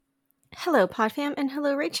Hello, Podfam, and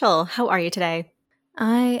hello, Rachel. How are you today?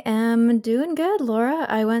 I am doing good, Laura.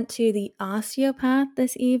 I went to the osteopath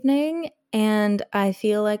this evening and I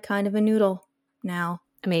feel like kind of a noodle now.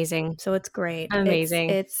 Amazing. So it's great.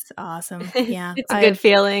 Amazing. It's awesome. Yeah. It's a good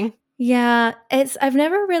feeling. I've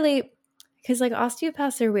never really cuz like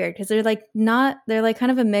osteopaths are weird cuz they're like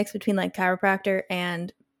kind of a mix between like chiropractor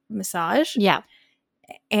and massage. Yeah.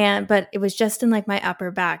 But it was just in like my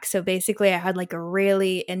upper back. So basically I had like a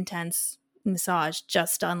really intense massage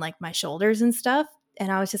just on like my shoulders and stuff.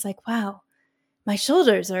 And I was just like, wow, my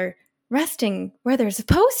shoulders are resting where they're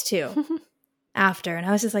supposed to after. And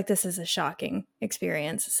I was just like, this is a shocking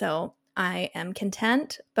experience. So I am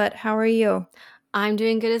content. But how are you? I'm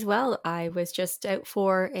doing good as well. I was just out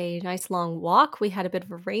for a nice long walk. We had a bit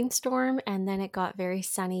of a rainstorm and then it got very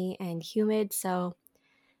sunny and humid. So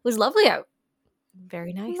it was lovely out.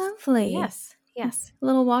 Very nice. Lovely. Yes. Yes. A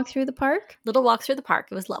little walk through the park? Little walk through the park.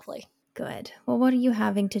 It was lovely. Good. Well, what are you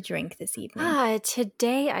having to drink this evening?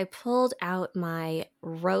 Today I pulled out my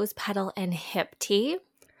rose petal and hip tea.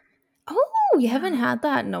 Oh, you haven't had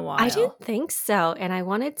that in a while. I didn't think so. And I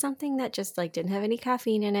wanted something that just like didn't have any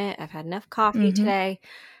caffeine in it. I've had enough coffee today.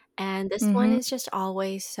 And this one is just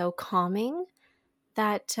always so calming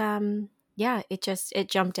that it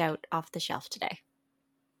jumped out off the shelf today.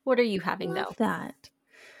 What are you having Love though? that.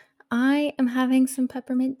 I am having some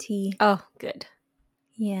peppermint tea. Oh, good.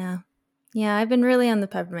 Yeah. Yeah, I've been really on the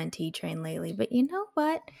peppermint tea train lately, but you know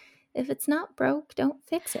what? If it's not broke, don't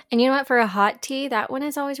fix it. And you know what? For a hot tea, that one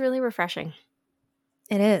is always really refreshing.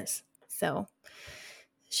 It is. So,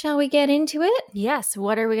 shall we get into it? Yes.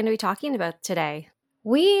 What are we going to be talking about today?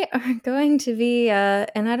 We are going to be,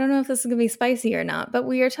 and I don't know if this is going to be spicy or not, but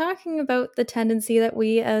we are talking about the tendency that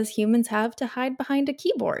we as humans have to hide behind a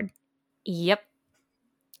keyboard. Yep.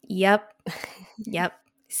 Yep.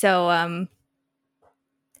 So,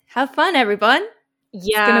 have fun, everyone.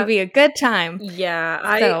 Yeah. It's going to be a good time. Yeah.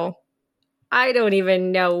 I don't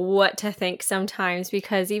even know what to think sometimes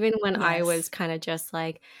because even when I was kind of just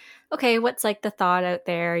like, okay, what's like the thought out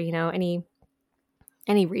there,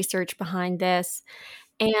 any research behind this?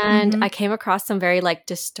 And I came across some very like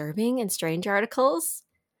disturbing and strange articles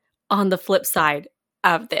on the flip side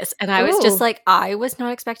of this. And I was just like, I was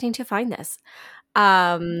not expecting to find this.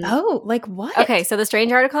 Like what? Okay, so the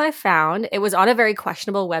strange article I found, it was on a very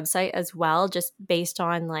questionable website as well, just based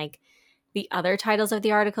on like the other titles of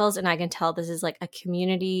the articles. And I can tell this is like a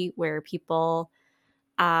community where people,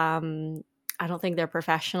 I don't think they're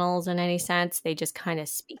professionals in any sense. They just kind of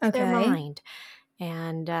speak their mind.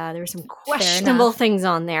 And there were some questionable things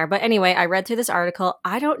on there. But anyway, I read through this article.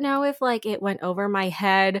 I don't know if like it went over my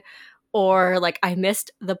head or like I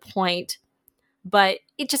missed the point, but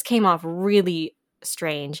it just came off really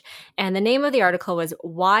strange. And the name of the article was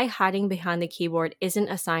Why Hiding Behind the Keyboard Isn't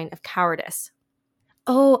a Sign of Cowardice.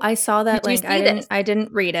 Oh, I saw that link. I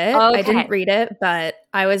didn't read it. Okay. I didn't read it, but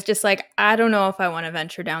I was just like, I don't know if I want to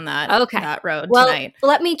venture down that road tonight.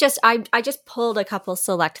 Let me just, I just pulled a couple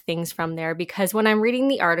select things from there because when I'm reading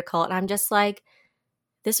the article and I'm just like,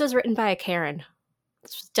 this was written by a Karen.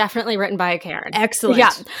 This was definitely written by a Karen. Excellent.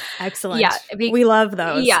 Yeah. Excellent. Yeah. We love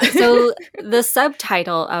those. Yeah. So the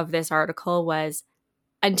subtitle of this article was,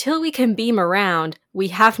 Until We Can Beam Around, We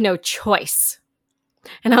Have No Choice.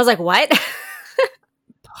 And I was like, what?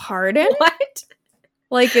 Pardon? What?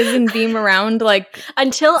 Like, isn't beam around like...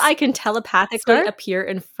 Until I can telepathically appear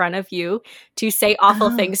in front of you to say awful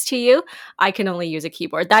things to you, I can only use a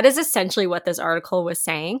keyboard. That is essentially what this article was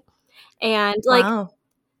saying. And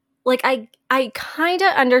like I kind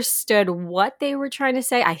of understood what they were trying to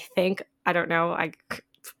say. I think. I don't know. I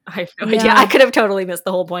have no idea. I could have totally missed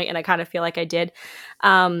the whole point, and I kind of feel like I did.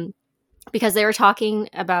 Because they were talking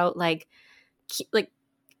about like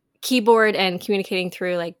keyboard and communicating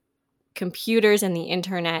through like computers and the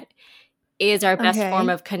internet is our best form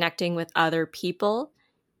of connecting with other people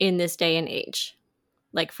in this day and age.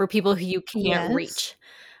 Like for people who you can't reach,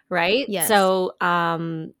 right? Yes. So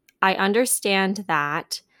I understand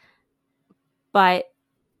that, but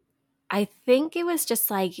I think it was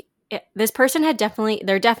just like this person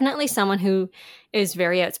they're definitely someone who is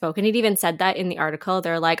very outspoken. It even said that in the article.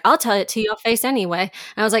 They're like, I'll tell it to your face anyway.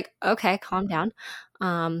 And I was like, okay, calm down.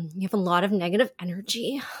 You have a lot of negative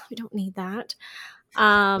energy. We don't need that.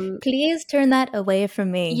 Please turn that away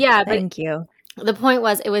from me. Yeah. Thank you. The point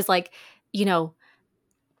was, it was like,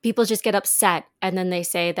 people just get upset and then they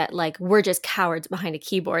say that like, we're just cowards behind a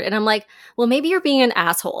keyboard. And I'm like, well, maybe you're being an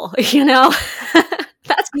asshole,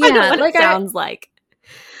 That's kind of what it sounds like.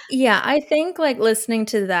 Yeah, I think like listening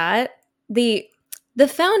to that, the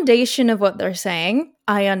foundation of what they're saying,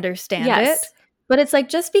 I understand it. But it's like,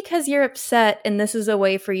 just because you're upset and this is a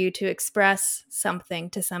way for you to express something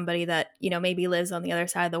to somebody that, you know, maybe lives on the other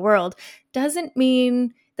side of the world, doesn't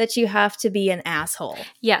mean that you have to be an asshole.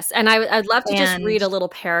 Yes. And I'd love to just And- read a little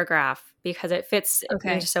paragraph because it fits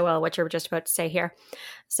Okay. into so well what you're just about to say here.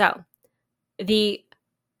 So the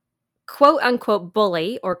quote unquote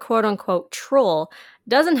bully or quote unquote troll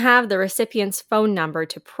doesn't have the recipient's phone number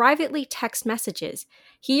to privately text messages.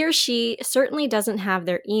 He or she certainly doesn't have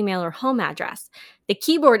their email or home address. The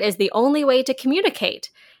keyboard is the only way to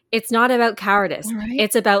communicate. It's not about cowardice. All right.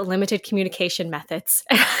 It's about limited communication methods.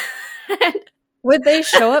 Would they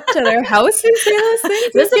show up to their house and say those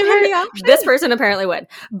things? This person apparently would.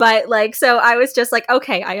 But like, so I was just like,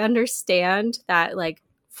 okay, I understand that like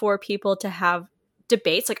for people to have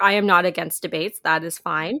debates, like I am not against debates. That is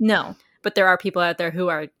fine. No. But there are people out there who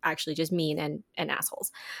are actually just mean and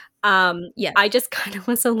assholes. Yeah. I just kind of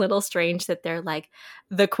was a little strange that they're like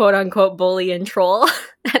the quote unquote bully and troll.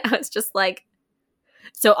 And I was just like,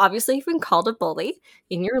 so obviously you've been called a bully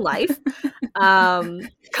in your life. Maybe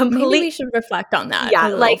we should reflect on that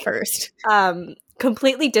a little first.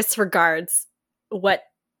 Completely disregards what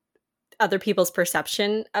other people's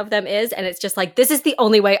perception of them is. And it's just like, this is the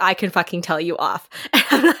only way I can fucking tell you off. And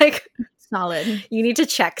I'm like, solid. You need to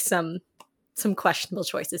check some questionable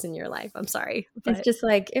choices in your life. I'm sorry. But it's just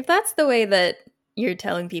like, if that's the way that you're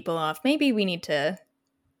telling people off, maybe we need to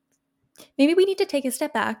take a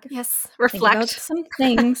step back. Yes. Reflect about some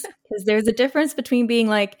things, because there's a difference between being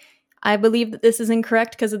like, I believe that this is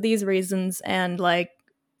incorrect because of these reasons, and like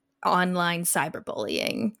online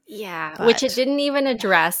cyberbullying. Yeah. Which it didn't even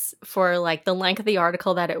address for like the length of the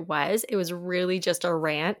article that it was. It was really just a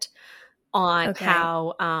rant on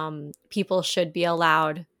how people should be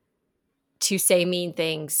allowed to say mean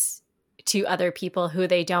things to other people who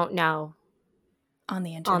they don't know on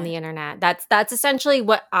the internet. That's essentially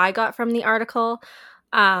what I got from the article.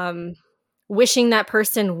 Wishing that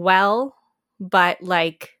person well, but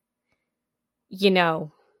like, you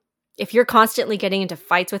know, if you're constantly getting into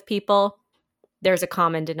fights with people, there's a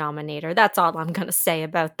common denominator. That's all I'm going to say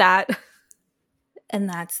about that. And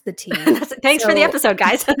that's the tea. Thanks for the episode,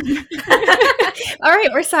 guys. All right,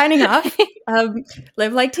 we're signing off.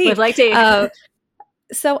 Live like tea. Live like tea.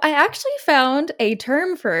 So I actually found a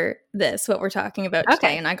term for this, what we're talking about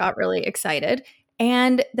today, and I got really excited.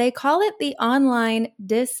 And they call it the online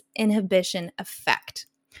disinhibition effect.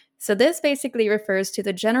 So this basically refers to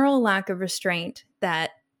the general lack of restraint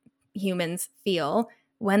that humans feel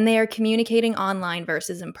when they are communicating online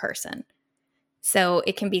versus in person. So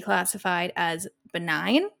it can be classified as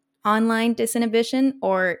benign online disinhibition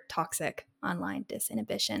or toxic online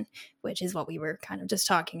disinhibition, which is what we were kind of just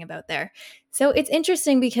talking about there. So it's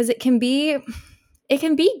interesting because it can be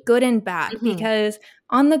good and bad, because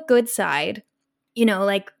on the good side, you know,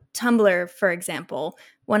 like Tumblr, for example,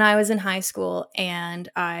 when I was in high school and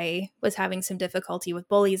I was having some difficulty with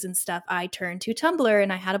bullies and stuff, I turned to Tumblr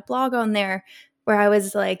and I had a blog on there where I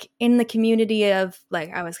was like in the community of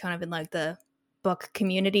like, I was kind of in like the book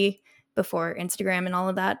community before Instagram and all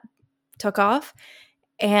of that took off.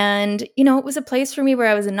 And, you know, it was a place for me where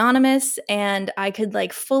I was anonymous and I could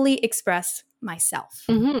like fully express myself.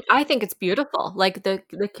 I think it's beautiful. Like the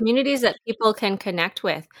communities that people can connect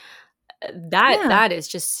with, that is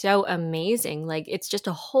just so amazing. Like it's just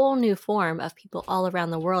a whole new form of people all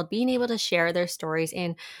around the world being able to share their stories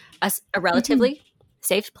in a relatively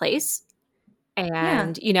safe place.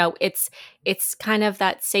 And, you know, it's kind of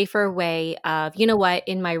that safer way of, you know what,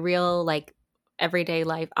 in my real like everyday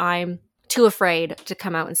life, I'm too afraid to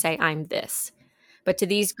come out and say I'm this. But to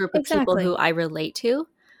these group of people who I relate to,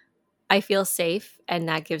 I feel safe, and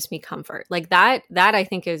that gives me comfort. Like that I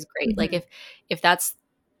think is great. Like if that's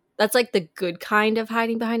like the good kind of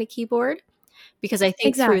hiding behind a keyboard, because I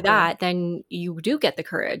think through that, then you do get the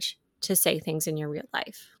courage to say things in your real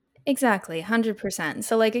life. Exactly, 100%.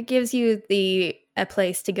 So like it gives you a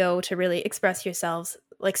place to go to really express yourself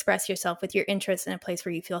with your interests in a place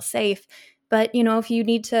where you feel safe. But, you know, if you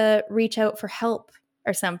need to reach out for help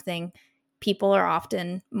or something, people are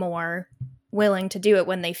often more willing to do it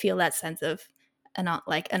when they feel that sense of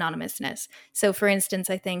anonymousness. So for instance,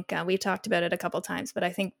 I think we've talked about it a couple times, but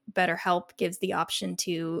I think BetterHelp gives the option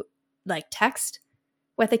to like text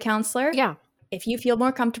with a counselor. Yeah. If you feel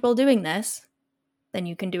more comfortable doing this, then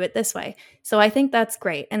you can do it this way. So I think that's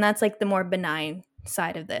great. And that's like the more benign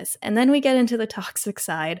side of this. And then we get into the toxic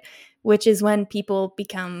side, which is when people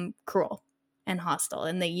become cruel and hostile,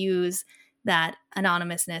 and they use that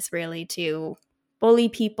anonymousness really to bully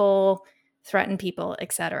people, threaten people,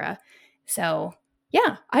 etc. So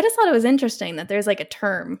yeah, I just thought it was interesting that there's like a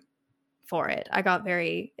term for it. I got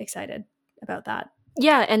very excited about that.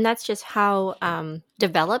 Yeah, and that's just how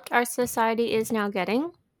developed our society is now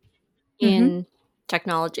getting Mm-hmm. in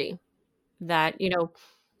technology. That,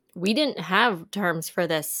 we didn't have terms for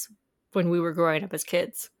this when we were growing up as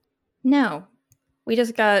kids. No,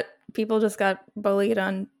 people just got bullied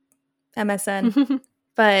on MSN.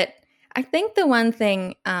 But I think the one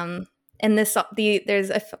thing, and there's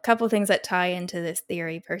couple things that tie into this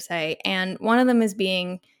theory per se, and one of them is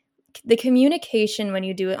being the communication when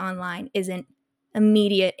you do it online isn't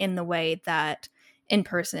immediate in the way that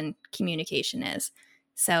in-person communication is.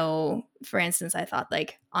 So, for instance, I thought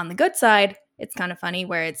like on the good side, it's kind of funny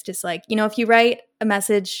where it's just like, if you write a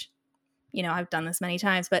message, I've done this many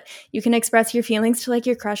times, but you can express your feelings to like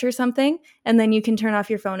your crush or something, and then you can turn off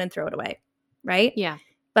your phone and throw it away, right? Yeah.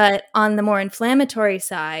 But on the more inflammatory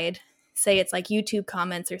side, say it's like YouTube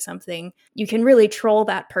comments or something, you can really troll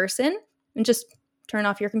that person and just turn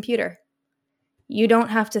off your computer. You don't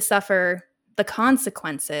have to suffer the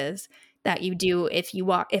consequences that you do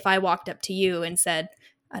if I walked up to you and said,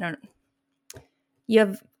 I don't you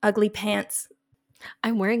have ugly pants.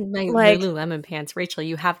 I'm wearing my Like, Lululemon pants. Rachel,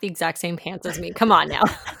 you have the exact same pants as me. Come on now.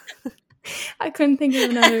 I couldn't think of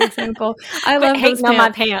another example. I Quit love those hating on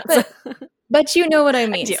my pants. pants. But you know what I I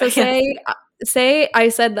mean. do, So yes. say I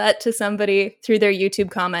said that to somebody through their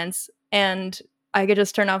YouTube comments, and I could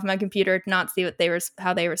just turn off my computer to not see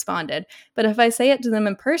how they responded. But if I say it to them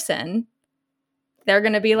in person, they're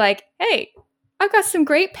going to be like, "Hey, I've got some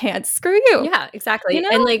great pants. Screw you." Yeah, exactly. You know?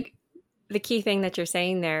 And like the key thing that you're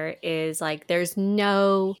saying there is like there's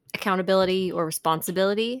no accountability or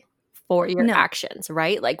responsibility for your No. actions,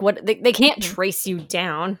 right? Like what they can't Mhm. trace you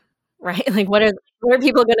down, right? Like what are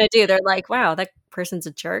people gonna do? They're like, wow, that person's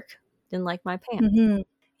a jerk. Didn't like my pants. Mhm.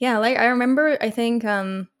 Yeah, like I remember I think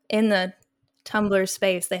in the Tumblr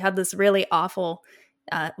space they had this really awful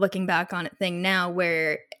looking back on it thing now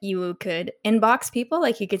where you could inbox people,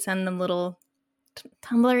 like you could send them little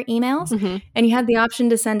Tumblr emails, Mhm. and you had the option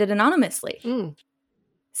to send it anonymously. Mm.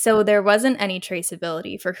 So there wasn't any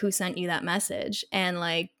traceability for who sent you that message, and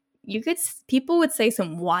like people would say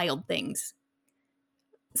some wild things.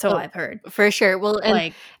 So Oh, I've heard. for sure. Well,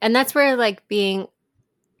 Like, and that's where like being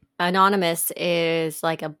anonymous is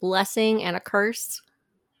like a blessing and a curse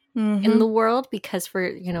in the mhm. world because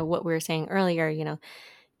for, what we were saying earlier,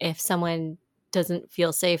 if someone doesn't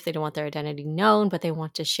feel safe, they don't want their identity known, but they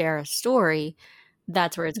want to share a story,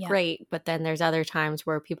 that's where it's Yeah. great. But then there's other times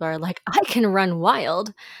where people are like, I can run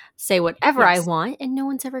wild, say whatever I Yes. want, and no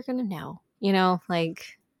one's ever going to know.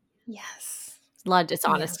 Like Yes. a lot of Yes.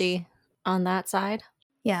 dishonesty on that side.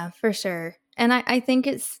 Yeah, for sure. And I think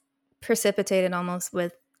it's precipitated almost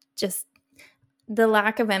with just the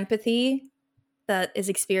lack of empathy that is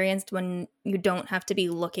experienced when you don't have to be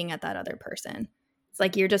looking at that other person. It's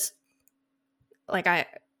like you're just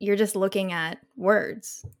looking at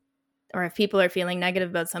words. Or if people are feeling negative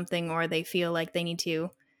about something or they feel like they need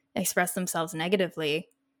to express themselves negatively,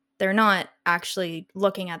 they're not actually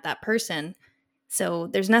looking at that person. So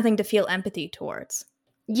there's nothing to feel empathy towards.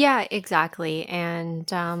 Yeah, exactly.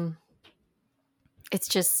 And it's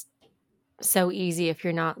just so easy if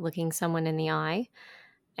you're not looking someone in the eye.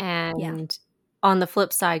 Yeah. And on the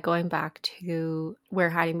flip side, going back to where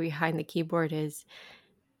hiding behind the keyboard is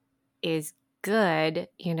good,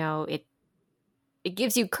 it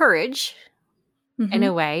gives you courage in a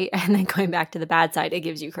Mm-hmm. way, and then going back to the bad side, it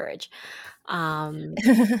gives you courage. And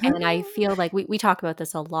I feel like we talk about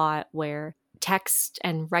this a lot where text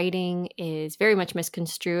and writing is very much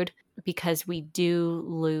misconstrued because we do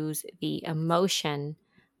lose the emotion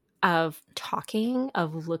of talking,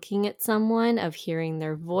 of looking at someone, of hearing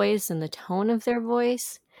their voice and the tone of their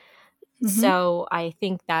voice. Mm-hmm. So I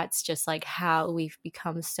think that's just like how we've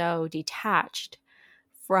become so detached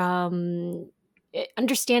from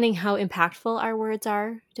understanding how impactful our words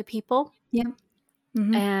are to people. Yeah.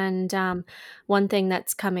 Mm-hmm. And one thing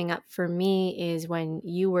that's coming up for me is when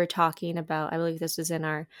you were talking about, I believe this was in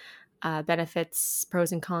our benefits,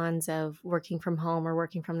 pros and cons of working from home or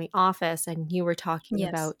working from the office, and you were talking Yes.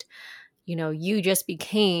 about, you just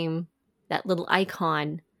became that little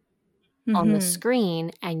icon on the Mm-hmm.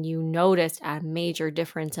 screen and you noticed a major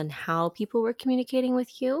difference in how people were communicating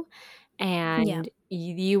with you Yeah, and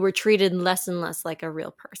you were treated less and less like a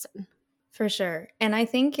real person. for sure. And I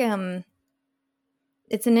think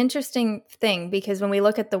it's an interesting thing because when we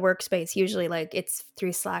look at the workspace, usually like it's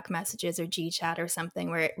through Slack messages or GChat or something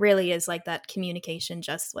where it really is like that communication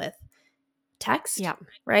just with text, Yeah.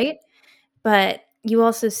 right? But you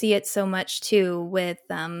also see it so much too with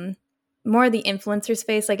more the influencer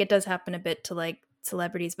space. Like it does happen a bit to like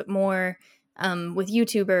celebrities, but more with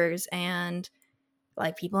YouTubers and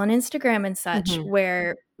like people on Instagram and such, Mhm.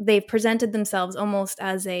 where they've presented themselves almost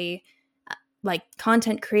as a like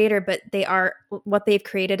content creator, but they are what they've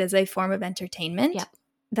created as a form of entertainment. Yeah.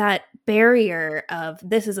 That barrier of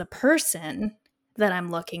this is a person that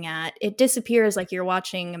I'm looking at, it disappears like you're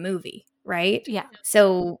watching a movie, right? Yeah.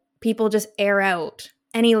 So people just air out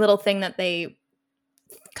any little thing that they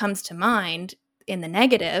comes to mind in the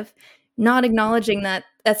negative, not acknowledging that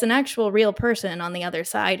that's an actual real person on the other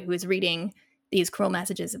side who is reading these cruel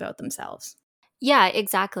messages about themselves. Yeah,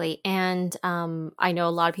 exactly. And I know a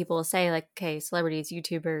lot of people will say, like, okay, celebrities,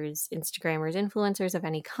 YouTubers, Instagrammers, influencers of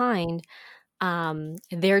any kind,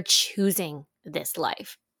 they're choosing this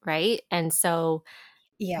life, right? And so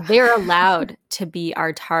Yeah. they're allowed to be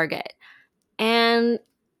our target. And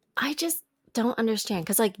I just don't understand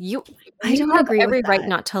because, like, I you don't have agree with every right that.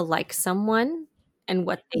 not to like someone and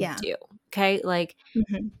what they Yeah. do. Okay. Like,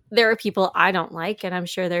 Mhm. there are people I don't like, and I'm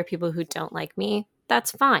sure there are people who don't like me.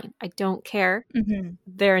 That's fine. I don't care. Mhm.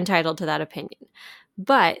 They're entitled to that opinion.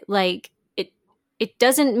 But like it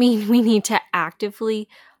doesn't mean we need to actively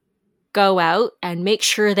go out and make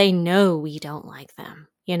sure they know we don't like them.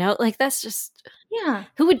 You know? Like that's just Yeah.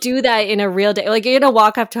 who would do that in a real day? Like you're gonna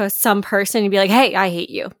walk up to some person and be like, "Hey, I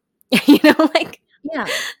hate you." You know, like Yeah.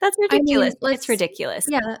 that's I ridiculous. mean, It's ridiculous.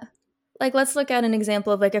 yeah. Like, let's look at an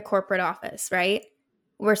example of like a corporate office, right?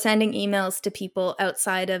 We're sending emails to people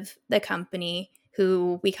outside of the company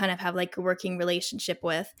who we kind of have like a working relationship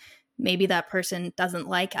with. Maybe that person doesn't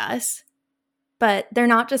like us, but they're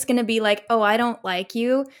not just going to be like, oh, I don't like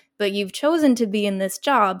you, but you've chosen to be in this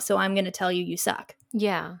job, so I'm going to tell you you suck.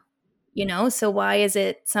 Yeah. You know, so why is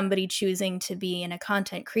it somebody choosing to be in a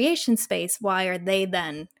content creation space? Why are they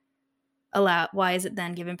then why is it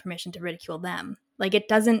then given permission to ridicule them? Like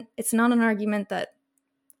it's not an argument that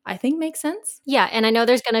I think makes sense. Yeah, and I know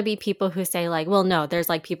there's gonna be people who say like, "Well, no, there's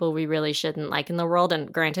like people we really shouldn't like in the world."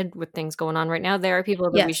 And granted, with things going on right now, there are people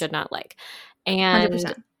that we Yes, should not like. And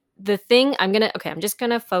 100%. the thing I'm just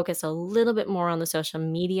gonna focus a little bit more on the social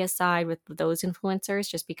media side with those influencers,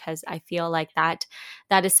 just because I feel like that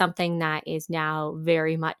is something that is now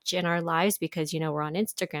very much in our lives because we're on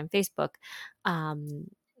Instagram, Facebook. Um,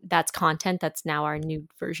 that's content that's now our new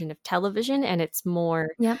version of television, and it's more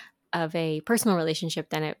Yep. of a personal relationship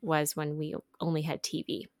than it was when we only had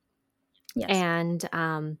TV. Yes.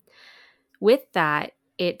 And with that,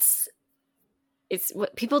 it's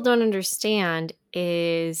what people don't understand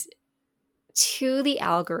is to the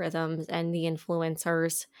algorithms and the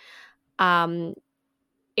influencers. Um,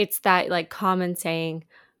 it's that like common saying,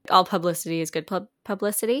 all publicity is good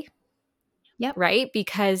publicity, Yep. right?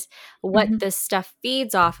 Because what Mhm. this stuff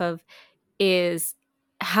feeds off of is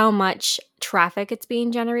how much traffic it's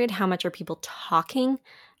being generated, how much are people talking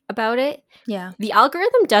about it. Yeah. The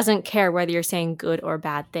algorithm doesn't care whether you're saying good or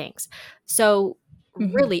bad things. So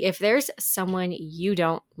Mhm. really, if there's someone you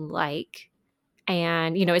don't like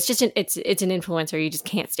and it's just it's an influencer, you just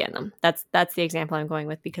can't stand them. That's the example I'm going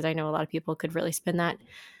with because I know a lot of people could really spin that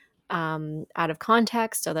out of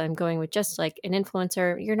context. So that I'm going with just like an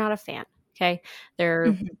influencer, you're not a fan. Okay. They're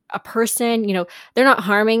Mhm. a person, they're not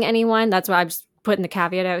harming anyone. That's why I'm just putting the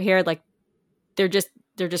caveat out here. Like they're just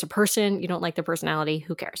a person. You don't like their personality.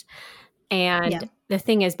 Who cares? And Yeah. the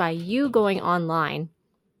thing is, by you going online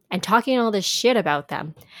and talking all this shit about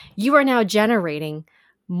them, you are now generating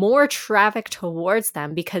more traffic towards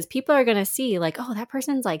them because people are going to see, like, oh, that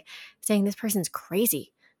person's like saying this person's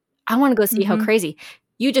crazy. I want to go see how Mhm. crazy.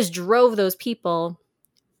 You just drove those people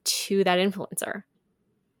to that influencer,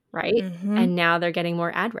 right? Mhm. And now they're getting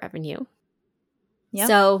more ad revenue. Yep.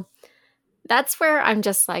 So that's where I'm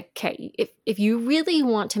just like, okay, if you really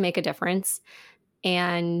want to make a difference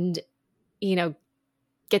and, you know,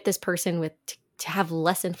 get this person to have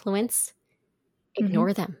less influence, Mhm.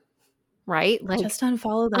 ignore them, right? Like Just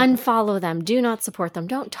unfollow them. unfollow them, do not support them,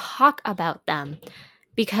 don't talk about them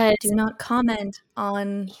because Do not comment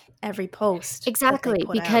on every post that they exactly,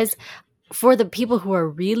 put because out. for the people who are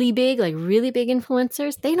really big, like really big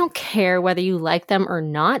influencers, they don't care whether you like them or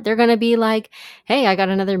not. They're going to be like, "Hey, I got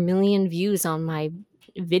another million views on my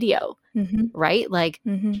video." Mhm. Right? Like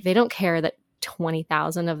Mhm. they don't care that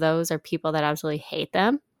 20,000 of those are people that absolutely hate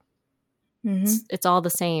them. Mhm. It's all the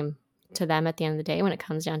same to them at the end of the day when it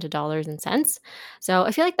comes down to dollars and cents. So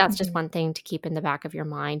I feel like that's just Mhm. one thing to keep in the back of your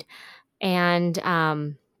mind. And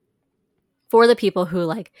for the people who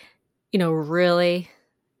like, really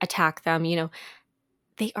attack them,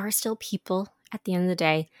 they are still people at the end of the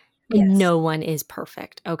day. And Yes. no one is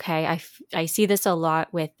perfect. Okay. I see this a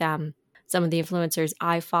lot with some of the influencers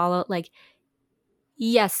I follow. Like,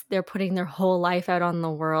 yes, they're putting their whole life out on the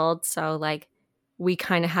world. So, like, we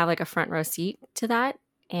kind of have like a front row seat to that.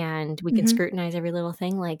 and we can scrutinize every little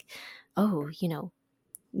thing, like, oh,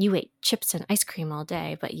 you ate chips and ice cream all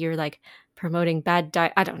day, but you're like promoting bad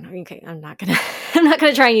diet. I don't know. Okay, I'm not gonna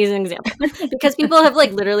try and use an example because people have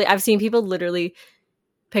like literally, I've seen people literally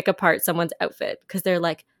pick apart someone's outfit because they're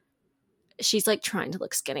like, she's like trying to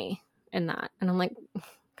look skinny in that, and I'm like,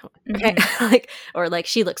 come on, okay, like, or like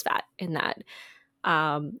she looks fat in that.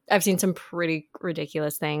 I've seen some pretty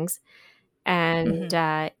ridiculous things, and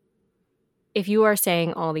if you are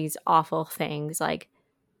saying all these awful things, like,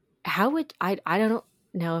 how would I don't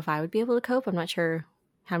know if I would be able to cope. I'm not sure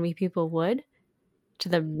how many people would, to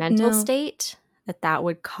the mental state that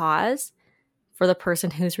would cause for the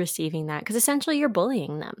person who's receiving that. Because essentially you're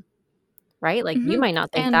bullying them, right? Like you might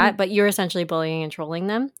not think that, but you're essentially bullying and trolling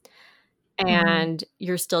them. And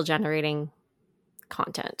you're still generating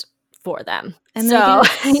content for them. And so,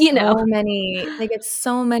 they get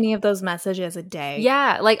so many of those messages a day.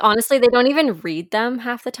 Yeah. Like honestly, they don't even read them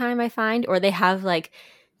half the time, I find, or they have like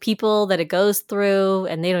people that it goes through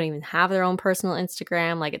and they don't even have their own personal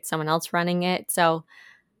Instagram, like it's someone else running it. So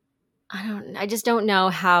I just don't know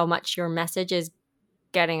how much your message is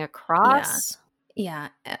getting across. Yeah.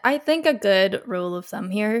 I think a good rule of thumb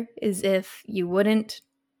here is if you wouldn't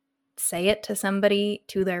say it to somebody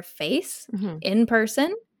to their face in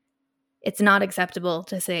person, it's not acceptable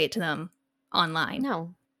to say it to them online.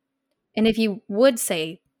 No. And if you would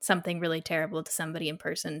say something really terrible to somebody in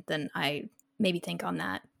person, then I maybe think on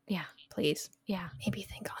that. Yeah. Please. Yeah. Maybe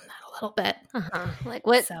think on that a little bit. Like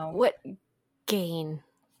what gain,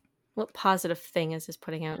 what positive thing is this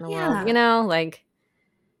putting out in the world? Like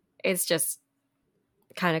it's just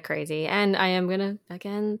kind of crazy. And I am going to,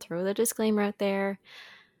 again, throw the disclaimer out there.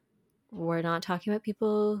 We're not talking about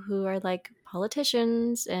people who are like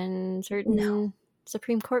politicians and certain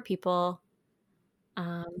Supreme Court people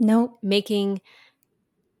making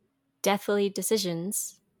deathly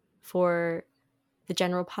decisions for the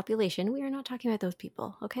general population. We are not talking about those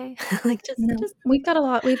people, okay? Like just we've got a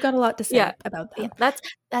lot to say about them. Yeah,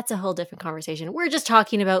 that's a whole different conversation. We're just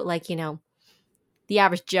talking about like, the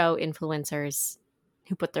average Joe influencers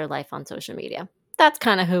who put their life on social media. That's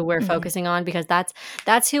kind of who we're focusing on, because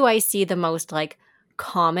that's who I see the most like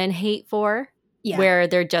common hate for, where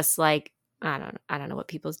they're just like, I don't know what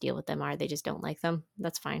people's deal with them are. They just don't like them.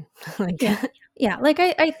 That's fine. Like, like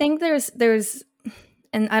I think there's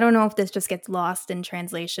and I don't know if this just gets lost in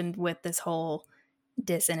translation with this whole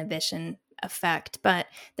disinhibition effect, but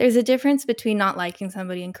there's a difference between not liking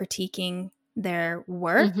somebody and critiquing their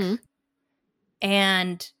work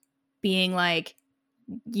and being like,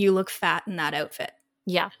 you look fat in that outfit.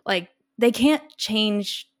 Yeah. Like they can't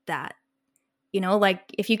change that. Like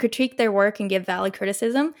if you critique their work and give valid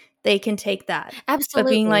criticism, they can take that. Absolutely. But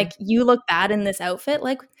being like, you look bad in this outfit,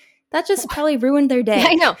 like that just probably ruined their day. Yeah,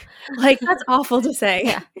 I know. Like that's awful to say.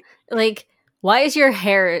 Yeah. Like, why is your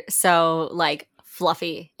hair so like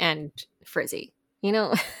fluffy and frizzy?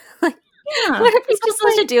 Like, what are people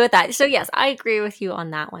supposed to do with that? So yes, I agree with you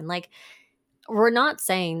on that one. Like, we're not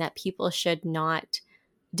saying that people should not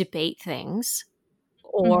debate things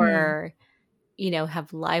or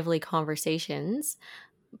have lively conversations,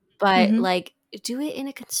 but like do it in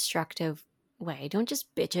a constructive way. Don't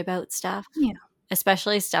just bitch about stuff. Yeah.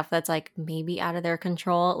 Especially stuff that's like maybe out of their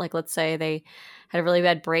control. Like let's say they had a really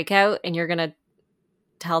bad breakout and you're going to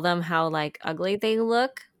tell them how like ugly they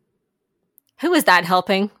look. Who is that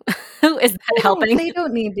helping? Who is that helping? They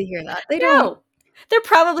don't need to hear that. They don't. They're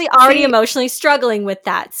probably already emotionally struggling with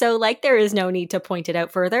that. So like there is no need to point it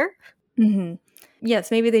out further.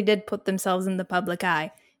 Yes, maybe they did put themselves in the public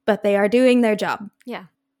eye, but they are doing their job. Yeah.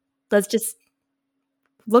 Let's just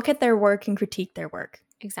look at their work and critique their work.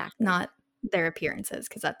 Exactly. Not their appearances,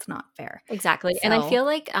 because that's not fair. Exactly. And I feel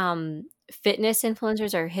like fitness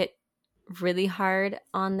influencers are hit really hard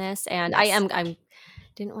on this. And I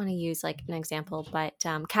didn't want to use like an example, but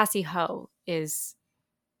Cassie Ho is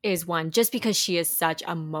one, just because she is such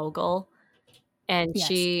a mogul. And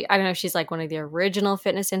I don't know if she's like one of the original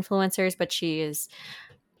fitness influencers, but she is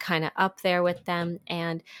kind of up there with them.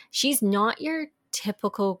 And she's not your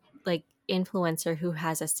typical like influencer who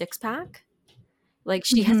has a six-pack. Like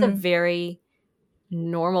she has a very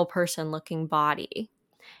normal person looking body.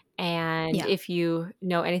 And if you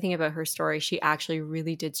know anything about her story, she actually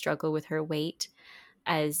really did struggle with her weight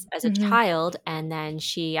as a child. And then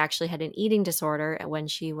she actually had an eating disorder when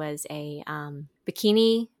she was a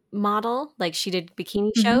bikini model. Like she did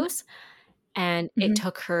bikini shows, and it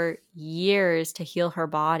took her years to heal her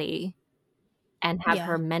body and have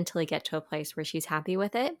her mentally get to a place where she's happy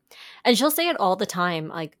with it. And she'll say it all the time,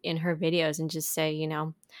 like in her videos, and just say,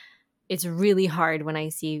 it's really hard when I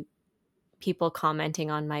see people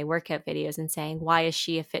commenting on my workout videos and saying, why is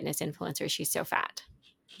she a fitness influencer? She's so fat.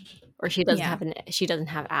 Or she doesn't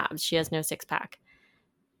have abs. She has no six pack.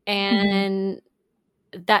 And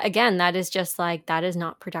that, again, that is just like, that is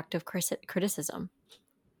not productive criticism,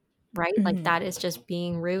 right? Like that is just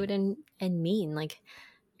being rude and mean. Like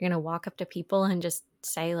you're going to walk up to people and just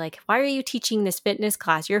say like, why are you teaching this fitness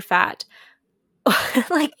class? You're fat.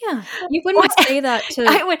 Like, yeah, you wouldn't say that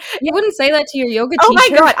to you wouldn't say that to your yoga teacher. Oh my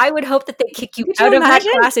God, I would hope that they kick you out of that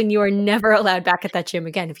class and you are never allowed back at that gym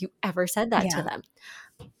again if you ever said that to them.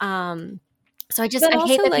 So I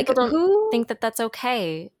hate that people don't think that that's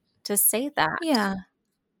okay to say that.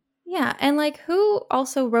 Yeah, and like who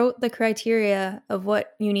also wrote the criteria of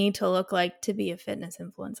what you need to look like to be a fitness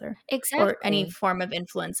influencer? Exactly. Or any form of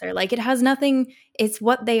influencer. Like it has nothing, it's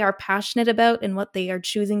what they are passionate about and what they are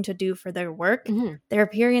choosing to do for their work. Their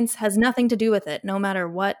appearance has nothing to do with it, no matter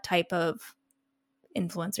what type of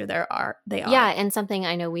influencer they are. Yeah, and something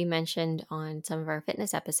I know we mentioned on some of our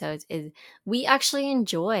fitness episodes is we actually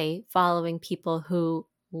enjoy following people who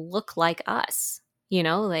look like us. You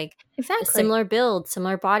know, like similar build,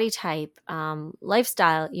 similar body type,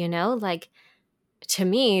 lifestyle, you know, like to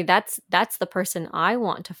me, that's the person I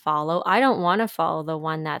want to follow. I don't want to follow the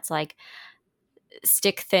one that's like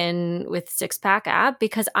stick thin with six pack ab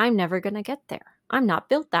because I'm never going to get there. I'm not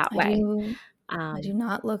built that way. I do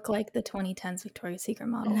not look like the 2010s Victoria's Secret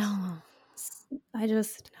models. No. I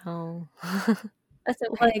just no. That's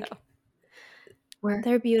okay, like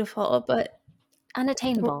they're beautiful, but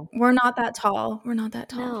unattainable. We're not that tall. We're not that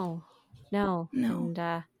tall. No. And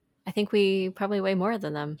I think we probably weigh more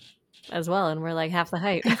than them as well, and we're like half the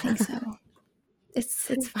height. I think so.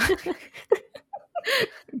 It's fine.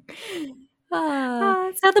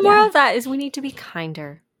 So the moral of that is we need to be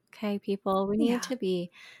kinder. Okay, people, we need to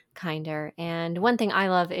be kinder. And one thing I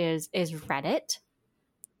love is Reddit.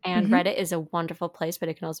 And Reddit is a wonderful place, but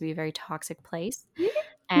it can also be a very toxic place.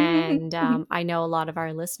 And I know a lot of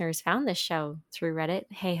our listeners found this show through Reddit.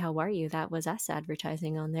 Hey, how are you? That was us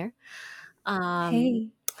advertising on there. Hey.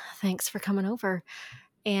 Thanks for coming over.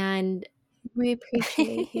 And we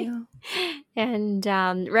appreciate you. And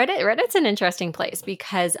Reddit's an interesting place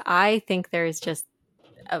because I think there's just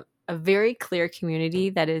a very clear community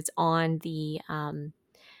that is on the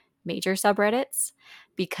major subreddits,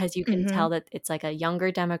 because you can tell that it's like a younger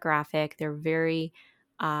demographic. They're very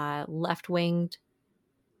left-winged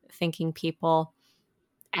thinking people.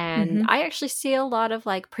 And I actually see a lot of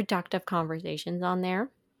like productive conversations on there.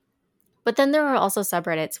 But then there are also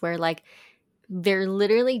subreddits where like they're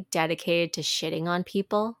literally dedicated to shitting on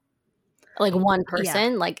people. Like one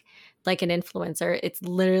person, like an influencer, it's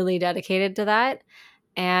literally dedicated to that.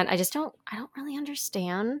 And I don't really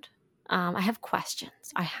understand. I have questions.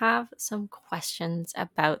 I have some questions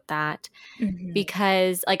about that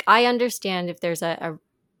because like I understand if there's a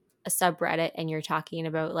subreddit and you're talking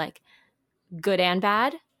about like good and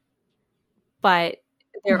bad, but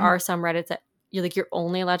there are some Reddits that you're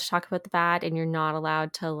only allowed to talk about the bad and you're not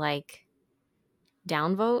allowed to like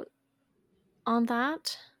downvote on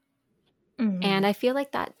that. And I feel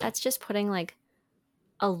like that's just putting like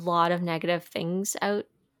a lot of negative things out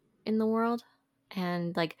in the world.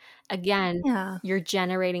 And like, again, you're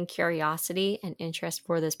generating curiosity and interest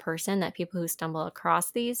for this person, that people who stumble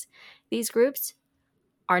across these groups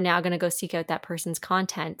are now going to go seek out that person's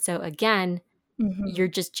content. So again, you're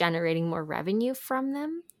just generating more revenue from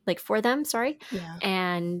them, like for them, sorry. Yeah.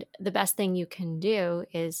 And the best thing you can do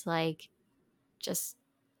is like just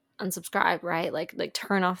unsubscribe, right? Like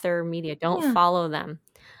turn off their media. Don't follow them.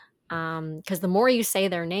 Because the more you say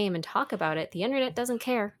their name and talk about it, the internet doesn't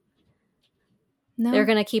care. No. They're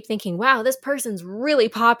going to keep thinking, wow, this person's really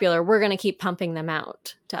popular. We're going to keep pumping them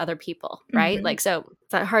out to other people, right? Like, so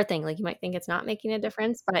it's a hard thing. Like you might think it's not making a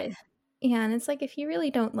difference, but yeah. And it's like, if you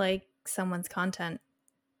really don't like someone's content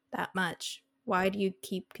that much, why do you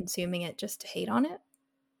keep consuming it just to hate on it?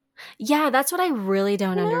 Yeah, that's what I really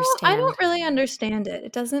don't understand. I don't really understand it.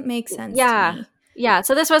 It doesn't make sense to me. Yeah,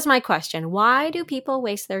 so this was my question. Why do people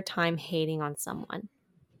waste their time hating on someone?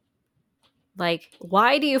 Like,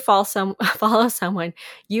 why do you follow someone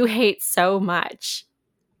you hate so much?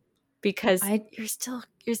 Because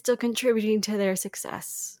you're still contributing to their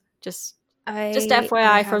success. Just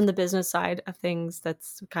FYI from the business side of things,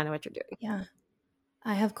 that's kind of what you're doing. Yeah.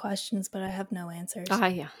 I have questions, but I have no answers.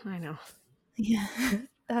 Yeah, I know. Yeah.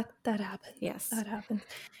 That happens. Yes. That happens.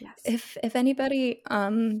 Yes. If anybody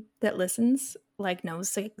that listens like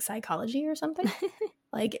knows psychology or something,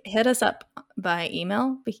 like hit us up by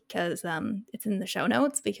email, because it's in the show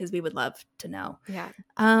notes, because we would love to know. Yeah.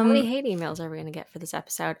 How many hate emails are we going to get for this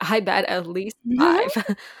episode? I bet at least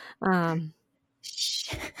 5.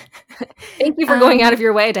 Thank you for going out of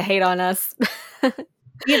your way to hate on us. We Thanks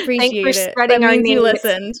for appreciate it. spreading That our means you name. It's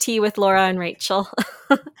listened. Tea with Laura and Rachel.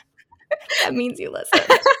 That means you listened.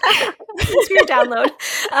 Thanks for your download.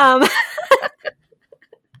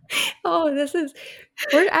 Oh,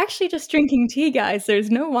 we're actually just drinking tea, guys.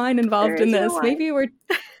 There's no wine involved There in is no this. wine.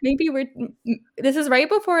 Maybe we're this is right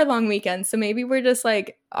before a long weekend, so maybe we're just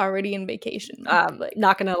like already in vacation. Like,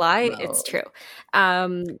 Not gonna lie, no. it's true.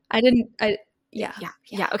 Yeah.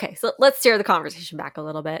 Okay, so let's steer the conversation back a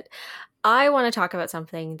little bit. I want to talk about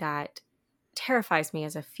something that terrifies me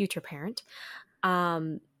as a future parent.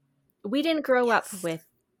 We didn't grow up with,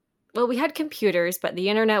 well, we had computers, but the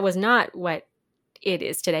internet was not what it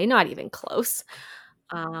is today, not even close.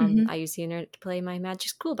 I used the internet to play my Magic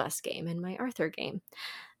School Bus game and my Arthur game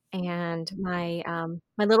and my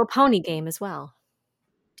My Little Pony game as well.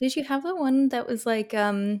 Did you have the one that was like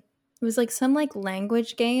it was like some like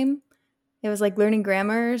language game? It was like learning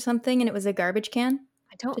grammar or something, and it was a garbage can.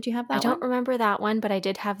 Did you have that I don't one? remember that one, but I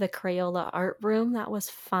did have the Crayola art room. That was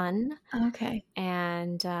fun. Okay.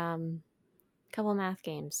 And a couple of math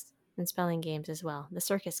games and spelling games as well. The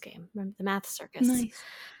circus game, remember the math circus. Nice.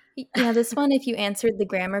 Yeah, this one, if you answered the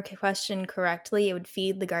grammar question correctly, it would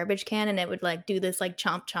feed the garbage can, and it would like do this like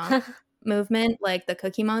chomp chomp movement, like the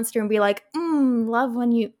Cookie Monster, and be like, love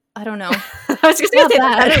when you. I don't know. I was just going to say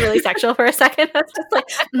that sounded really sexual for a second. I was just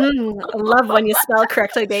like, I love when you spell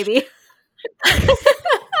correctly, baby.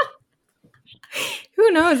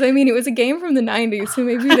 Who knows? I mean, it was a game from the 90s, so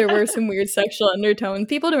maybe there were some weird sexual undertones.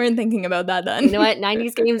 People weren't thinking about that then. You know what?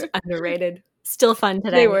 90s games, underrated. Still fun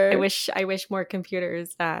today. They were. I wish more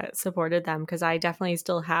computers supported them, because I definitely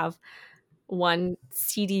still have one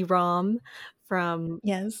CD-ROM from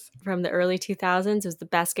the early 2000s. It was the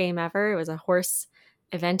best game ever. It was a horse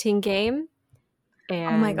eventing game.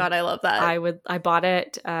 And oh my God, I love that. I bought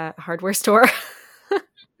it at a hardware store.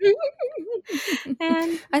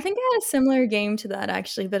 And I think I had a similar game to that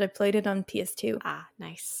actually, but I played it on PS2. Ah,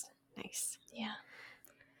 nice. Yeah.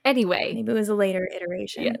 Anyway, maybe it was a later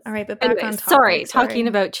iteration. Yes. All right, but back on topic. Sorry, talking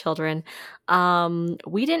about children.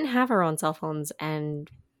 We didn't have our own cell phones and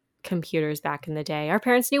computers back in the day. Our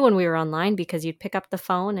parents knew when we were online, because you'd pick up the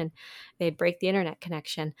phone and they'd break the internet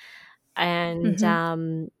connection.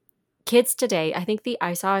 And kids today,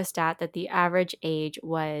 I saw a stat that the average age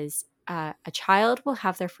was a child will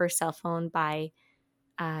have their first cell phone by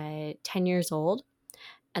 10 years old,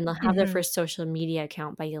 and they'll have their first social media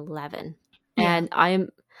account by 11. Yeah. And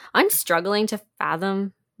I'm struggling to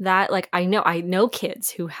fathom that. Like, I know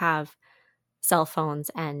kids who have cell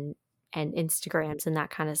phones and Instagrams and that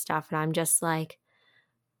kind of stuff, and I'm just like,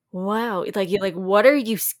 wow, like what are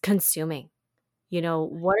you consuming?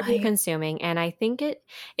 What are you consuming? And I think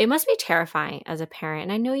it must be terrifying as a parent.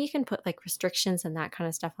 And I know you can put like restrictions and that kind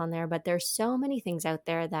of stuff on there, but there's so many things out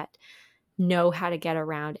there that know how to get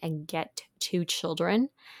around and get to children.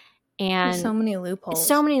 And there's so many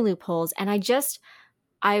loopholes. And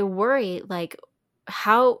I worry, like,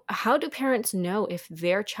 how do parents know if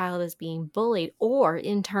their child is being bullied? Or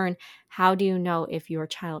in turn, how do you know if your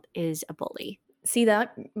child is a bully? See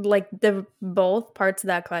that, like, the both parts of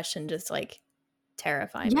that question just like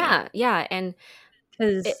terrify me. Yeah. And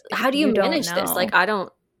how do you manage this? Like,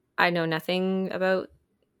 I know nothing about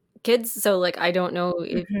kids, so like I don't know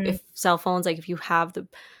if cell phones, like if you have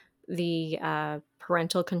the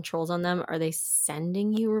parental controls on them, are they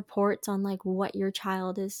sending you reports on like what your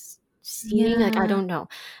child is seeing? Like, I don't know.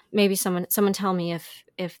 Maybe someone tell me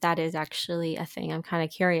if that is actually a thing. I'm kind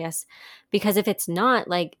of curious, because if it's not,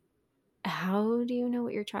 like, how do you know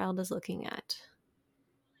what your child is looking at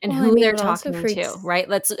and who they're talking to, right?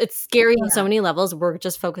 It's scary on so many levels. We're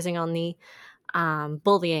just focusing on the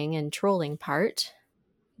bullying and trolling part.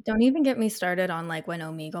 Don't even get me started on like when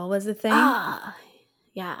Omegle was a thing.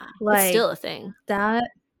 Yeah, like, it's still a thing. That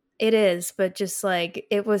it is, but just like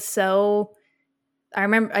it was so.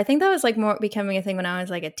 I think that was like more becoming a thing when I was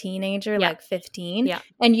like a teenager, like 15. Yeah.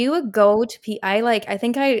 And you would go to I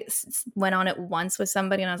think I went on it once with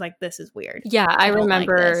somebody and I was like, this is weird. Yeah, I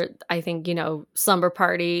remember, like, I think, slumber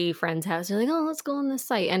party, friend's house. They're like, oh, let's go on this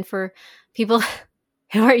site. And for people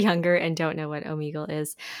who are younger and don't know what Omegle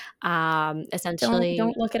is, essentially.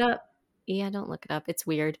 Don't look it up. Yeah, don't look it up. It's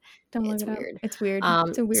weird. Don't look it up. It's weird.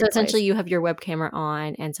 It's a weird So essentially you have your web camera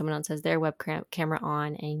on and someone else has their web camera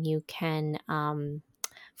on, and you can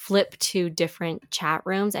flip to different chat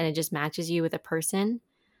rooms and it just matches you with a person.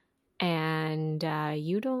 And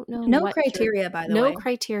you don't know no criteria, by the way.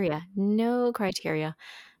 No criteria.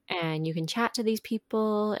 And you can chat to these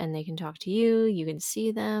people and they can talk to you. You can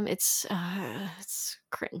see them. It's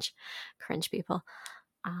cringe people.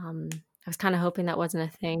 I was kind of hoping that wasn't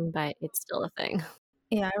a thing, but it's still a thing.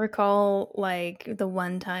 Yeah, I recall like the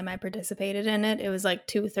one time I participated in it. It was like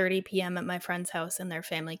 2:30 p.m. at my friend's house in their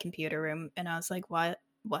family computer room, and I was like, "What?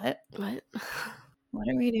 What? What? What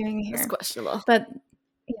are we doing That's here?" questionable. But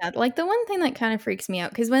yeah, like the one thing that kind of freaks me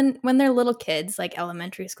out because when they're little kids, like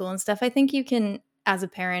elementary school and stuff, I think you can, as a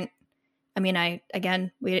parent. I mean, I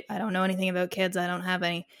don't know anything about kids. I don't have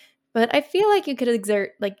any, but I feel like you could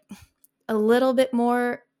exert like a little bit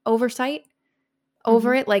more oversight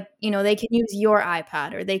over it. Like, they can use your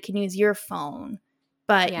iPad or they can use your phone,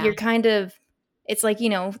 but Yeah. you're kind of, it's like, the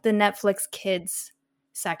Netflix kids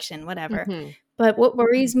section, whatever. Mm-hmm. But what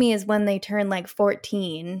worries me is when they turn like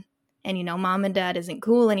 14 and, mom and dad isn't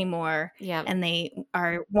cool anymore Yeah. and they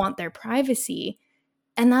want their privacy.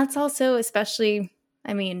 And that's also especially,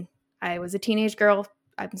 I mean, I was a teenage girl.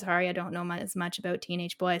 I'm sorry, I don't know as much about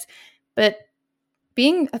teenage boys, but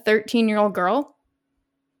being a 13-year-old girl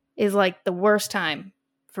is like the worst time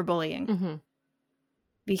for bullying Mm-hmm.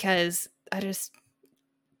 because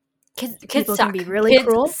Kids people suck. can be really Kids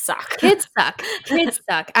cruel. suck. Kids suck. Kids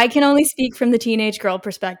suck. I can only speak from the teenage girl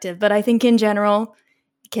perspective, but I think in general,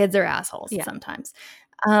 kids are assholes sometimes.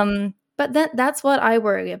 But that's what I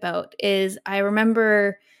worry about is I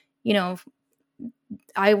remember, there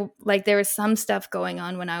was some stuff going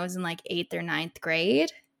on when I was in like 8th or ninth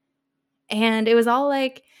grade. And it was all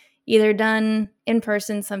like either done in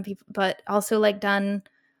person, some people, but also like done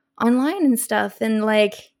online and stuff. And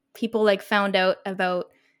like people like found out about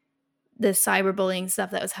the cyberbullying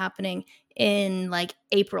stuff that was happening in like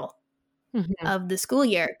April of the school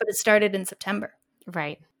year, but it started in September.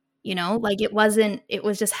 Right. Like it was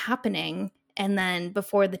just happening. And then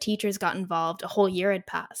before the teachers got involved, a whole year had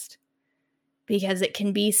passed because it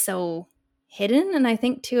can be so hidden. And I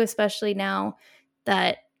think too, especially now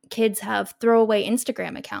that kids have throwaway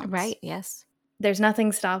Instagram accounts. Right. Yes. There's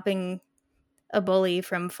nothing stopping a bully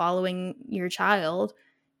from following your child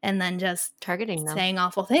and then just Targeting them. saying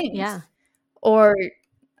awful things. Yeah. Or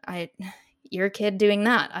your kid doing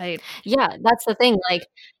that. Yeah, that's the thing. Like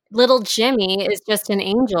little Jimmy is just an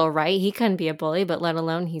angel, right? He couldn't be a bully, but let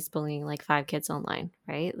alone he's bullying like 5 kids online,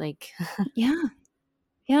 right? Like yeah.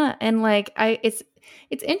 Yeah, and like it's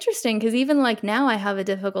interesting because even like now I have a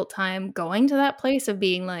difficult time going to that place of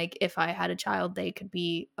being like if I had a child they could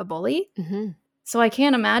be a bully. Mhm. So I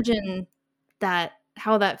can't imagine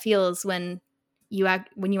how that feels when you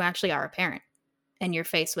actually are a parent and you're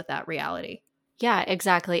faced with that reality. Yeah,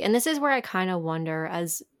 exactly. And this is where I kind of wonder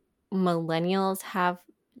as millennials have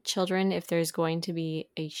children if there's going to be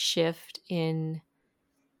a shift in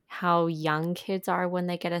how young kids are when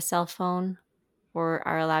they get a cell phone or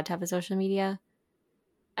are allowed to have a social media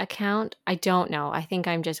account. I don't know. I think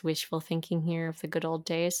I'm just wishful thinking here of the good old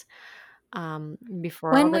days. Before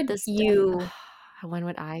all When of would this you stuff. When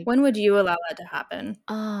would I? when would you allow that to happen?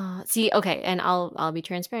 See, okay, and I'll be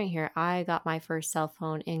transparent here. I got my first cell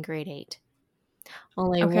phone in grade 8.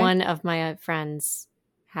 Only Okay. one of my friends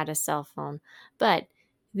had a cell phone, but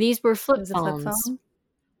these were It flip was a flip phones. phone?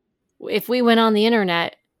 If we went on the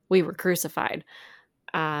internet, we were crucified.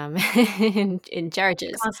 In charges.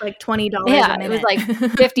 It cost like $20 Yeah, a minute. it was like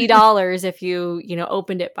 $50 if you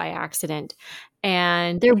opened it by accident.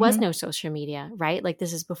 And there was no social media, right? Like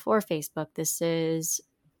this is before Facebook. This is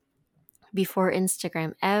before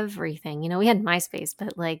Instagram, everything. We had MySpace,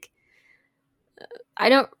 but like I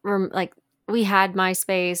don't like we had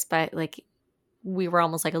MySpace, but like we were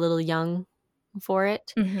almost like a little young for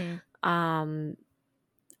it.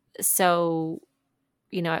 So,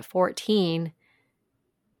 at 14,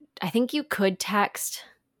 I think you could text,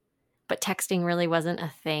 but texting really wasn't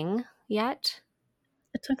a thing yet.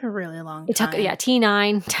 It took a really long time. It took,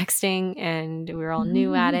 T9 texting, and we were all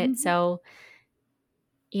new at it. So,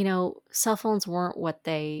 cell phones weren't what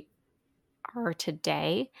they are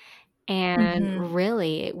today. And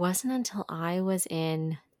really, it wasn't until I was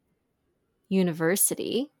in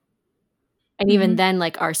university. And even then,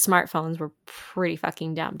 like our smartphones were pretty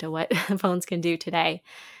fucking dumb to what phones can do today.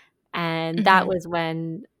 And that was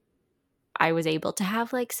when I was able to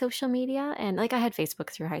have like social media, and like I had Facebook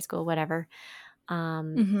through high school, whatever.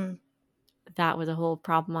 That was a whole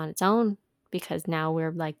problem on its own because now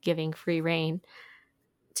we're like giving free reign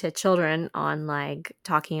to children on like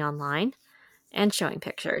talking online and showing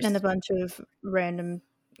pictures. And a bunch of random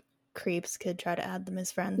creeps could try to add them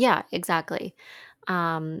as friends. Yeah, exactly.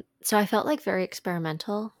 So I felt like very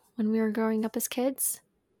experimental when we were growing up as kids.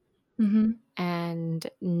 And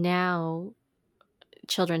now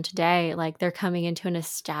children today, like they're coming into an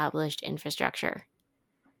established infrastructure.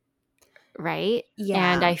 Right?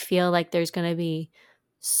 Yeah. And I feel like there's going to be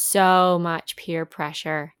so much peer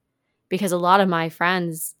pressure because a lot of my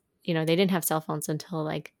friends, they didn't have cell phones until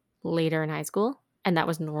like later in high school. And that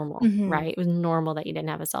was normal, Mhm. right? It was normal that you didn't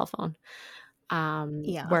have a cell phone.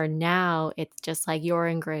 Yeah. Where now it's just like you're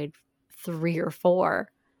in grade 3 or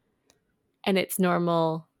 4 and it's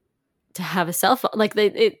normal to have a cell phone. Like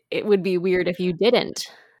it would be weird if you didn't.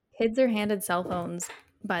 Kids are handed cell phones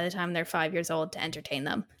by the time they're 5 years old to entertain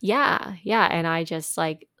them. Yeah, yeah, and I just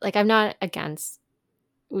like I'm not against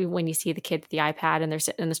when you see the kid with the iPad and they're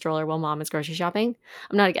sitting in the stroller while mom is grocery shopping.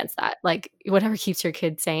 I'm not against that. Like whatever keeps your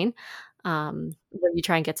kid sane. Where you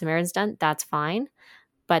try and get some errands done, that's fine.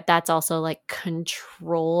 But that's also like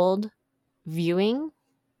controlled viewing,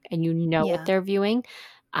 and you know what Yeah. they're viewing.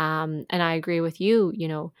 And I agree with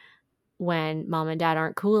you, when mom and dad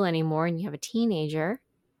aren't cool anymore and you have a teenager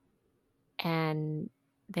and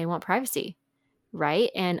they want privacy, right?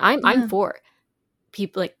 And I'm Yeah. for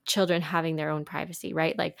people, like children having their own privacy,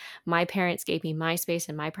 right? Like my parents gave me my space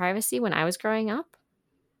and my privacy when I was growing up,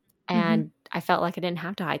 Mhm. and I felt like I didn't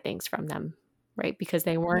have to hide things from them, right? Because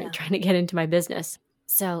they weren't Yeah. trying to get into my business.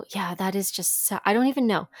 So, yeah, that is just so, I don't even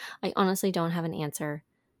know. I honestly don't have an answer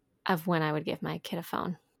of when I would give my kid a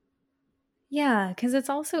phone. Yeah, because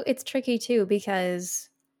it's tricky too because,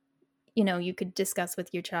 you could discuss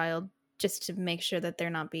with your child just to make sure that they're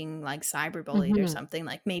not being like cyberbullied or Mhm. something.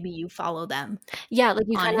 Like maybe you follow them Yeah, like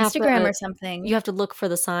you on kind of have Instagram to or something. you have to look for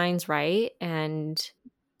the signs, right? And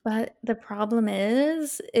But the problem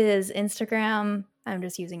is Instagram, I'm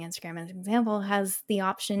just using Instagram as an example, has the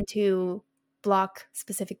option to block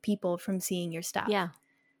specific people from seeing your stuff. yeah.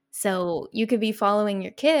 So you could be following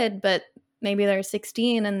your kid, but maybe they're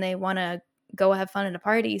 16 and they want to go have fun at a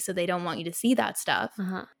party, so they don't want you to see that stuff.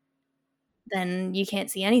 Uh-huh. Then you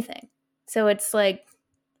can't see anything. So it's like,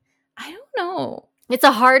 I don't know. It's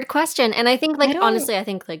a hard question, and I think, I like, don't. honestly, I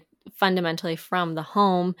think, like, fundamentally from the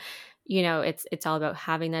home, it's all about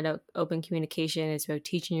having that open communication. It's about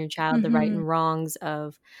teaching your child the right Mhm. and wrongs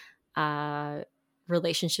of uh,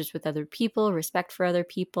 relationships with other people, respect for other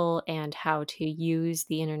people, and how to use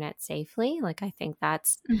the internet safely. Like, I think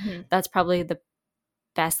Mhm. that's probably the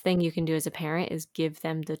best thing you can do as a parent is give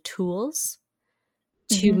them the tools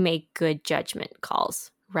to Mhm. make good judgment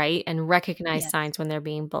calls, right? And recognize Yes. signs when they're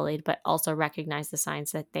being bullied, but also recognize the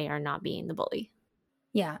signs that they are not being the bully.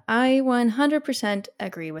 Yeah, I 100%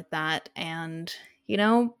 agree with that. And,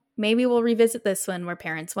 maybe we'll revisit this when we're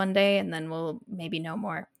parents one day and then we'll maybe know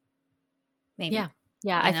more. Yeah. Maybe,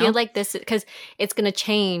 Yeah. I you feel know? like this, because it's going to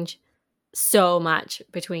change so much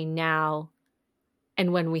between now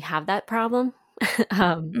and when we have that problem.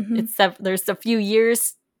 Hmm. There's a few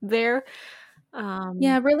years there.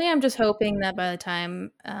 Yeah, Um, really, I'm just hoping that by the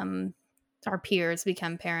time our peers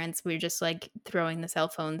become parents, we're just like throwing the cell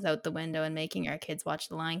phones out the window and making our kids watch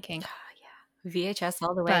The Lion King. yeah. VHS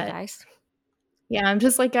all the way, But guys. yeah, I'm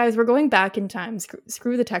just like, guys, we're going back in time.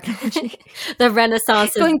 Screw the technology. The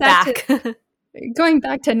Renaissance is going back to back. going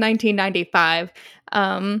back to 1995.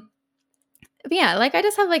 But yeah, like I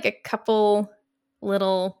just have like a couple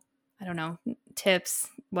little, I don't know, tips,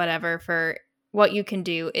 whatever, for what you can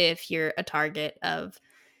do if you're a target of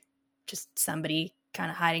just somebody kind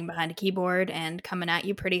of hiding behind a keyboard and coming at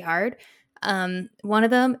you pretty hard. One of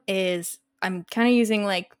them is I'm kind of using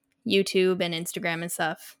like YouTube and Instagram and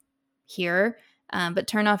stuff here, but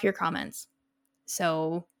turn off your comments.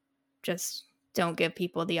 So just don't give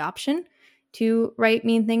people the option to write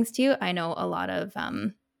mean things to you. I know a lot of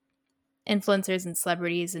influencers and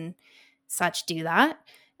celebrities and such do that.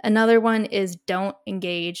 Another one is don't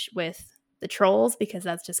engage with the trolls because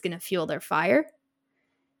that's just going to fuel their fire.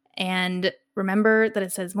 And remember that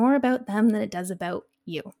it says more about them than it does about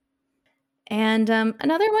you. And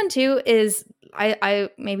another one too is I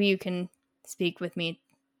maybe you can speak with me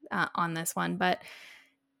on this one, but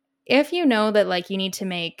if you know that like you need to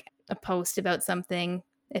make a post about something,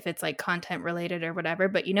 if it's like content related or whatever,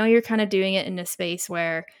 but you're kind of doing it in a space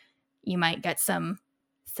where you might get some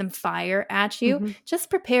fire at you, Mhm. just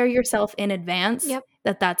prepare yourself in advance Yep.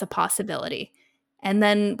 that that's a possibility. And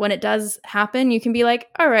then when it does happen, you can be like,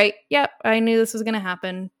 all right, yep, I knew this was going to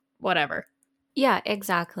happen, whatever. Yeah,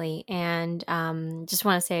 exactly. And just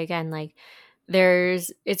want to say again, like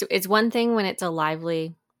it's one thing when it's a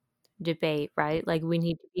lively debate, right? Like we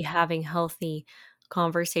need to be having healthy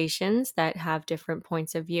conversations that have different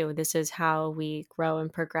points of view. This is how we grow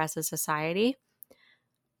and progress as society.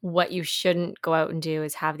 What you shouldn't go out and do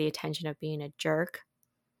is have the attention of being a jerk.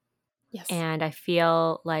 Yes. And I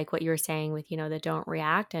feel like what you were saying with, that don't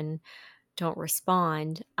react and don't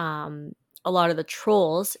respond. A lot of the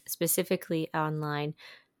trolls, specifically online,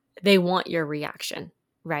 they want your reaction,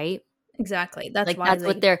 right? Exactly. That's Like why that's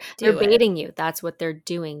what they they're do it. baiting you. That's what they're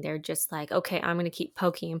doing. They're just like, okay, I'm going to keep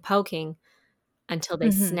poking and poking until they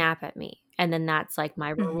Mhm. snap at me. And then that's like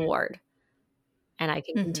my Mhm. reward. and I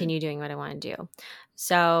can Mhm. continue doing what I want to do.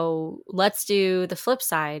 So let's do the flip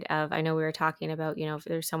side of, I know we were talking about, if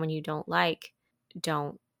there's someone you don't like,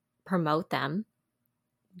 don't promote them.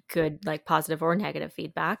 Good, like positive or negative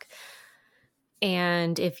feedback.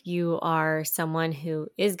 And if you are someone who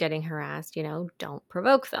is getting harassed, don't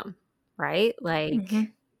provoke them, right? Like,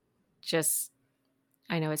 just,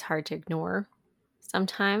 I know it's hard to ignore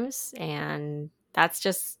sometimes, and that's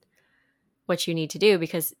just what you need to do,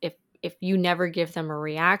 because if you never give them a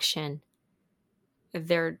reaction,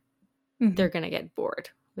 they're going to get bored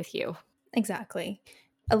with you. Exactly.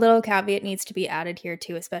 A little caveat needs to be added here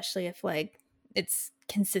too, especially if like it's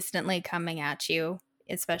consistently coming at you,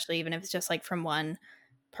 especially even if it's just like from one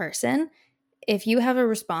person. If you have a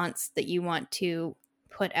response that you want to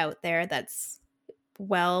put out there that's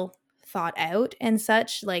well thought out and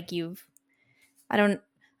such, like I don't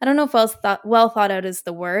know if well thought out is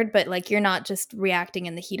the word, but like you're not just reacting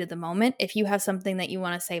in the heat of the moment. If you have something that you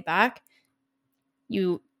want to say back,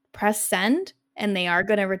 you press send and they are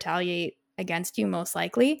going to retaliate against you most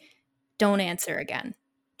likely. Don't answer again.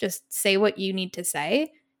 Just say what you need to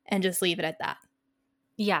say and just leave it at that.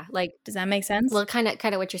 Yeah, like, does that make sense? Well, kind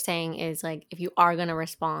of what you're saying is like, if you are going to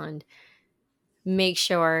respond, make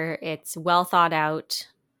sure it's well thought out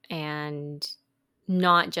and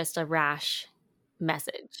not just a rash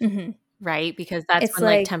message, right? Because that's It's when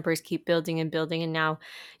like tempers keep building and building, and now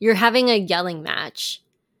you're having a yelling match.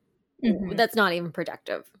 That's not even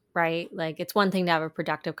productive, right? Like, it's one thing to have a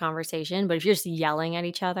productive conversation, but if you're just yelling at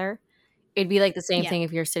each other, it'd be like the same thing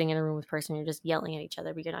if you're sitting in a room with a person, you're just yelling at each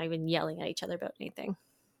other, but you're not even yelling at each other about anything.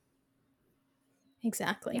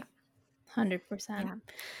 Exactly. Yeah. 100%.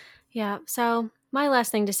 Yeah. So my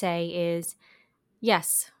last thing to say is,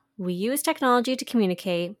 yes, we use technology to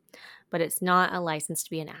communicate, but it's not a license to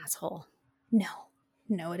be an asshole.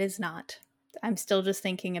 No, it is not. I'm still just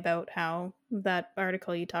thinking about how that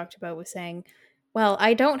article you talked about was saying, well,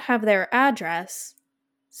 I don't have their address,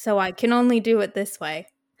 so I can only do it this way.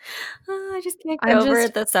 I just can't get over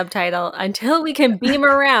the subtitle. Until we can beam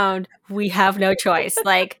around, we have no choice.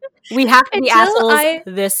 Like, we have to be assholes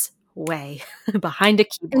this way behind a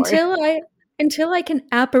keyboard. Until I can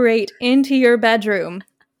apparate into your bedroom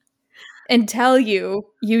and tell you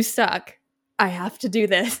suck, I have to do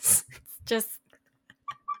this. Just,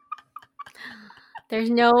 there's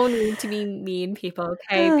no need to be mean, people,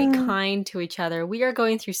 okay? Be kind to each other. We are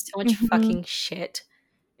going through so much fucking shit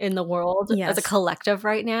in the world as a collective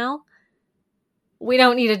right now. We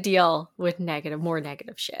don't need to deal with more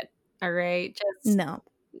negative shit. All right?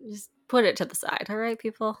 Just put it to the side. All right,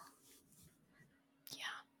 people? Yeah.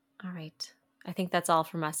 All right. I think that's all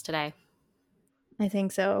from us today. I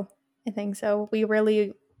think so. We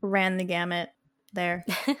really ran the gamut there.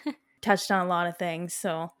 Touched on a lot of things.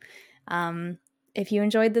 So if you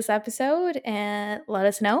enjoyed this episode, let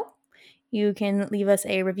us know. You can leave us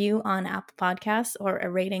a review on Apple Podcasts or a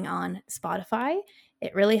rating on Spotify.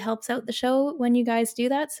 It really helps out the show when you guys do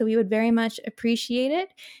that, so we would very much appreciate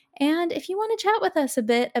it. And if you want to chat with us a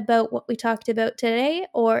bit about what we talked about today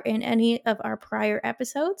or in any of our prior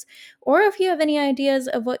episodes, or if you have any ideas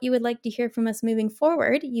of what you would like to hear from us moving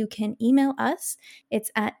forward, you can email us. It's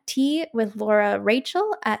at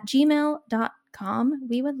teawithlaurarachel@gmail.com.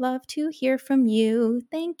 We would love to hear from you.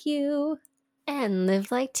 Thank you. And live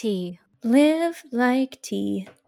like tea. Live like tea.